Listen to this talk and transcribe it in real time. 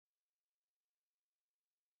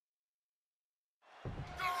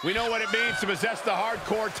We know what it means to possess the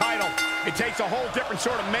hardcore title. It takes a whole different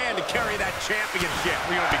sort of man to carry that championship.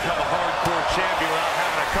 We're going to become a hardcore champion without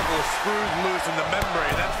having a couple of screws loose in the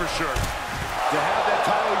membrane, that's for sure. To have that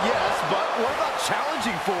title, yes, but what about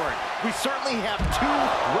challenging for it? We certainly have two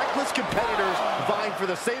reckless competitors vying for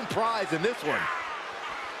the same prize in this one.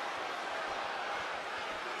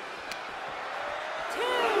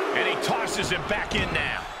 And he tosses him back in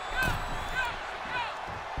now.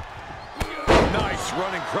 Nice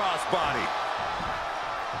running crossbody.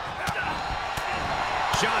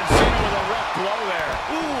 John Cena with a rough blow there.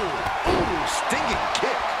 Ooh, stinging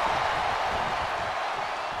kick.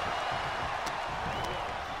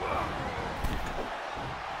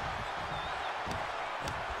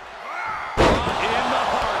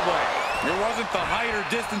 It wasn't the height or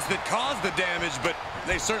distance that caused the damage, but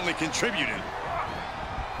they certainly contributed.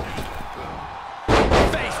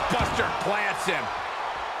 Face buster plants him.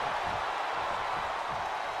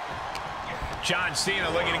 John Cena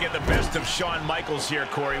looking to get the best of Shawn Michaels here,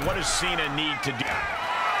 Corey. What does Cena need to do?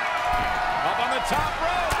 Up on the top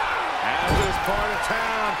rope. As is part of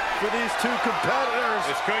town for these two competitors.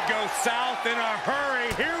 This could go south in a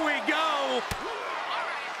hurry. Here we go.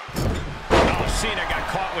 Cena got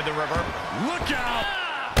caught with the reverse. Look out!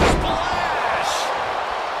 Splash!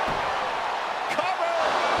 Cover!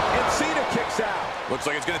 And Cena kicks out. Looks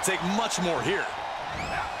like it's going to take much more here.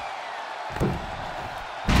 Oh,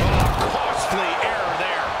 costly error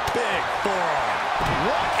there. Big forearm.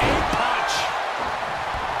 What a punch!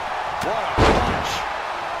 What a punch!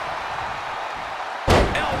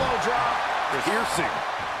 Elbow drop. Piercing.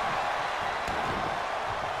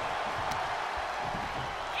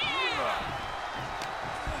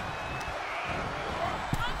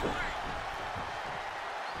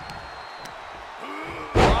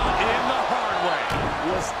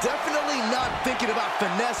 Definitely not thinking about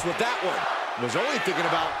finesse with that one. Was only thinking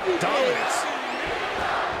about dominance.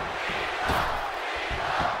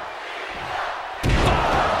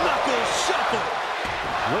 Knuckle shuffle.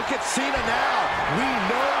 Look at Cena now. We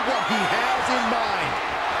know what he has in mind.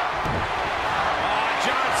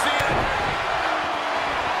 John Cena.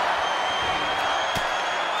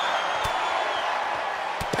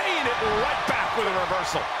 Paying it right back with a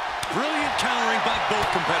reversal. Brilliant countering by both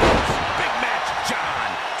competitors. Big match, John.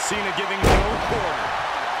 Cena giving no quarter.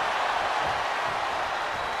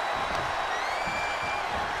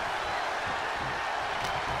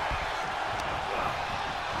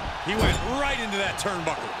 He went right into that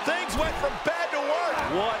turnbuckle. Things went from bad to worse.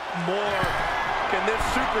 What more can this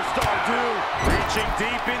superstar do? Reaching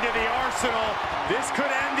deep into the arsenal. This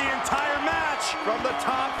could end the entire match. From the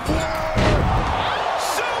top floor.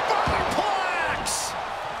 Superplex!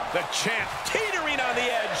 The champ teetering on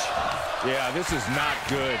the edge. Yeah, this is not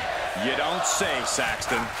good. You don't say,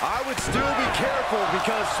 Saxton. I would still be careful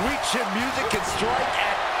because sweet chin music can strike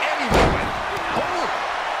at any moment. Boom!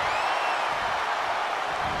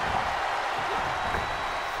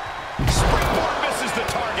 Springboard misses the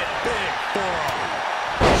target. Big forearm.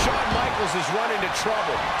 Shawn Michaels has run into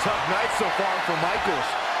trouble. Tough night so far for Michaels.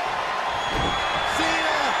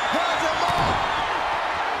 Cena has him up!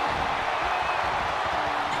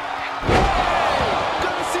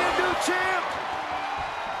 Good to see a new champ!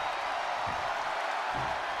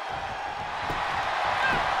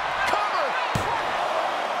 Cover!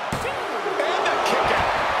 And a kick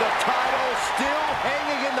out. The title still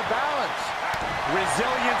hanging in the balance.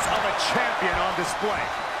 Resilience of a champion on display.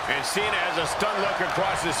 And Cena has a stunned look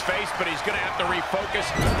across his face, but he's going to have to refocus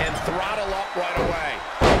and throttle up right away.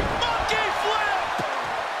 Monkey flip!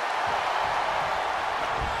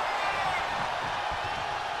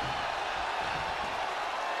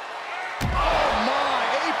 Oh my,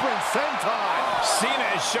 apron senton.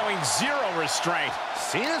 Cena is showing zero restraint.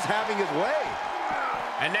 Cena's having his way.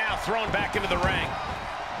 And now thrown back into the ring.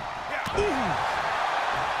 Ooh.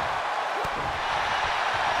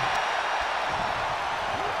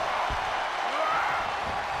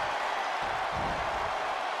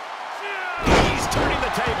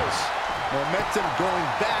 Tables. Momentum going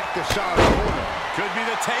back to Shawn's corner. Could be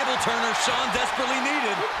the table turner Shawn desperately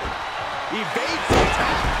needed. Evades the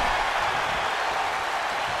attack.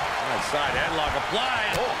 Right side headlock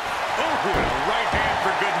applied. Oh, a right hand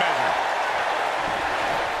for good measure.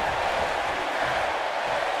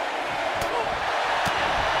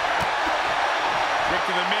 Kick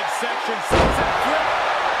to the midsection, sunset flip.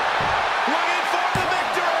 Looking for the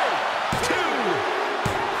victory. Two.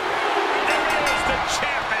 There it is. The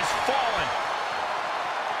champ has fallen.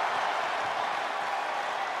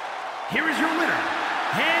 Here is your winner,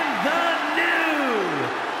 and the new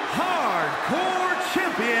Hardcore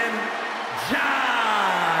Champion,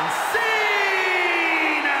 John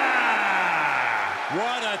Cena!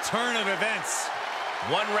 What a turn of events.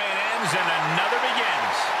 One reign ends and another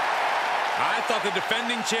begins. I thought the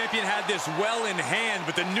defending champion had this well in hand,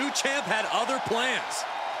 but the new champ had other plans.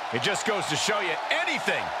 It just goes to show you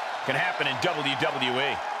anything can happen in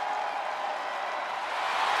WWE.